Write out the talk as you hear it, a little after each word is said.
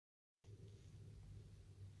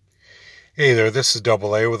Hey there, this is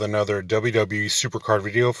Double A with another WWE Supercard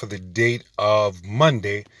video for the date of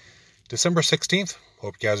Monday, December 16th.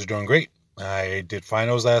 Hope you guys are doing great. I did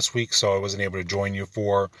finals last week, so I wasn't able to join you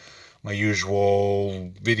for my usual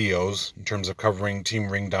videos in terms of covering Team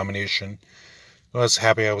Ring Domination. I was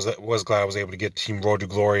happy, I was glad I was able to get Team Road to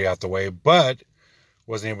Glory out the way, but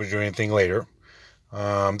wasn't able to do anything later.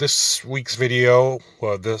 This week's video,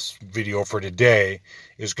 this video for today,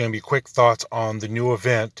 is going to be quick thoughts on the new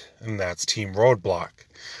event, and that's Team Roadblock.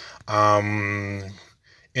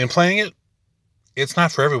 In playing it, it's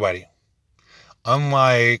not for everybody.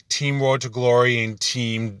 Unlike Team Road to Glory and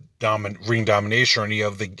Ring Domination or any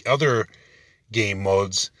of the other game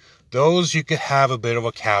modes, those you could have a bit of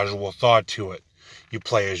a casual thought to it. You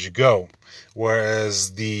play as you go.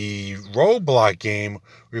 Whereas the Roadblock game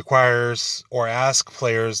requires or asks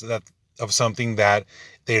players that of something that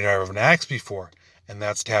they've never asked before, and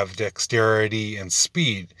that's to have dexterity and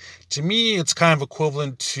speed. To me, it's kind of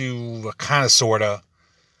equivalent to the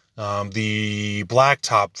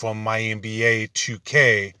blacktop from my NBA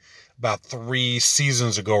 2K about 3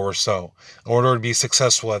 seasons ago or so. In order to be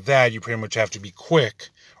successful at that, you pretty much have to be quick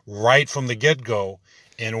right from the get-go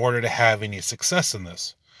in order to have any success in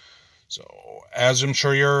this. So, as I'm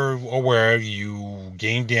sure you're aware, you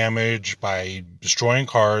gain damage by destroying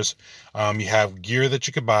cars. You have gear that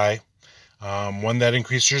you could buy. One that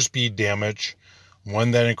increases your speed damage.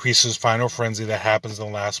 One that increases Final Frenzy that happens in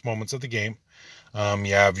the last moments of the game.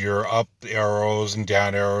 You have your up arrows and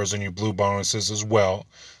down arrows and your blue bonuses as well.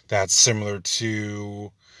 That's similar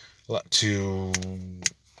to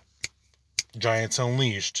Giants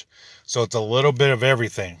Unleashed. So it's a little bit of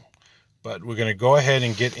everything. But we're going to go ahead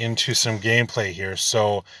and get into some gameplay here.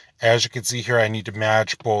 So as you can see here, I need to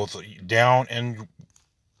match both down and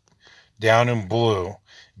blue.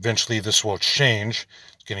 Eventually this will change.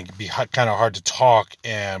 It's going to be kind of hard to talk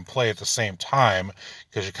and play at the same time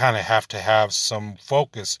because you kind of have to have some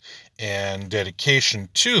focus and dedication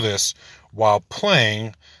to this while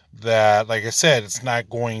playing. That, like I said, it's not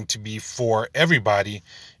going to be for everybody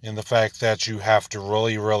in the fact that you have to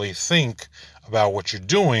really think about what you're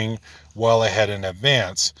doing well ahead in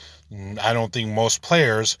advance. I don't think most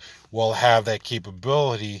players will have that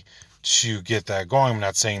capability to get that going. I'm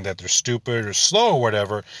not saying that they're stupid or slow or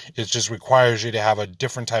whatever. It just requires you to have a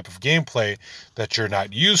different type of gameplay that you're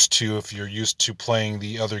not used to if you're used to playing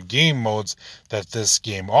the other game modes that this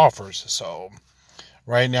game offers. So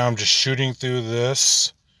right now I'm just shooting through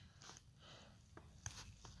this.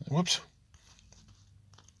 Whoops.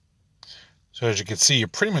 So as you can see, you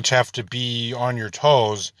pretty much have to be on your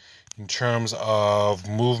toes in terms of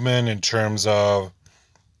movement, in terms of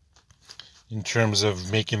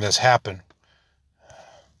making this happen.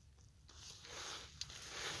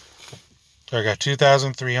 So I got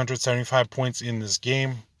 2,375 points in this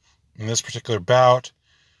game, in this particular bout.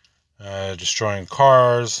 Destroying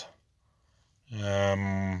cars.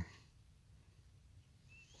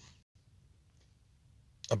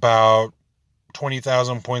 About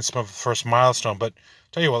 20,000 points for the first milestone. But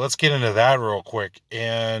tell you what, let's get into that real quick.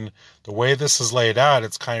 And the way this is laid out,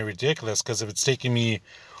 it's kind of ridiculous because if it's taking me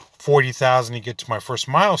 40,000 to get to my first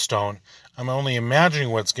milestone, I'm only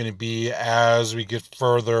imagining what it's going to be as we get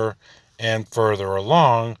further and further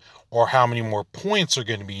along, or how many more points are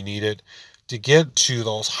going to be needed to get to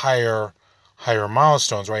those higher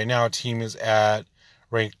milestones. Right now, a team is at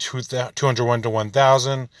rank 201 to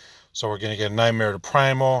 1,000, so we're going to get a Nightmare to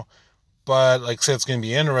Primal. But like I said, it's going to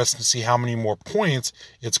be interesting to see how many more points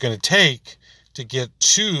it's going to take to get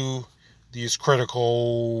to these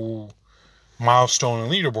critical milestone and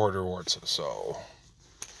leaderboard rewards. So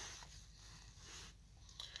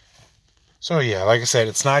yeah, like I said,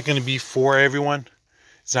 it's not going to be for everyone.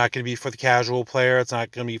 It's not going to be for the casual player. It's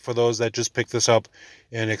not going to be for those that just pick this up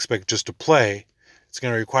and expect just to play. It's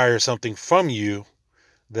going to require something from you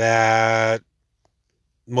that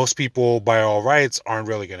most people, by all rights, aren't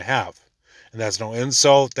really going to have. And that's no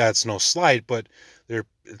insult, that's no slight, but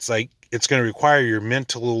it's going to require your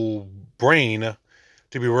mental brain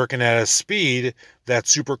to be working at a speed that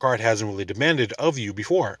Supercard hasn't really demanded of you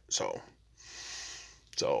before. So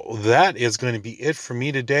that is going to be it for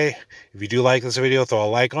me today. If you do like this video, throw a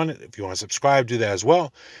like on it. If you want to subscribe, do that as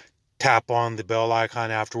well. Tap on the bell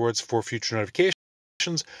icon afterwards for future notifications.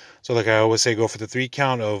 So like I always say, go for the 3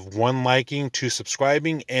 count of 1 liking, 2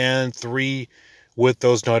 subscribing, and 3 with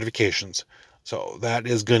those notifications. So that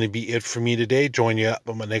is going to be it for me today. Join you up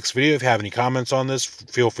on my next video. If you have any comments on this,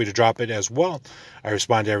 feel free to drop it as well. I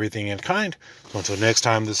respond to everything in kind. So until next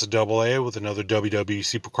time, this is Double A with another WWE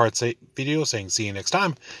Supercard video saying see you next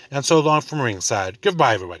time. And so long from ringside.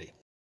 Goodbye, everybody.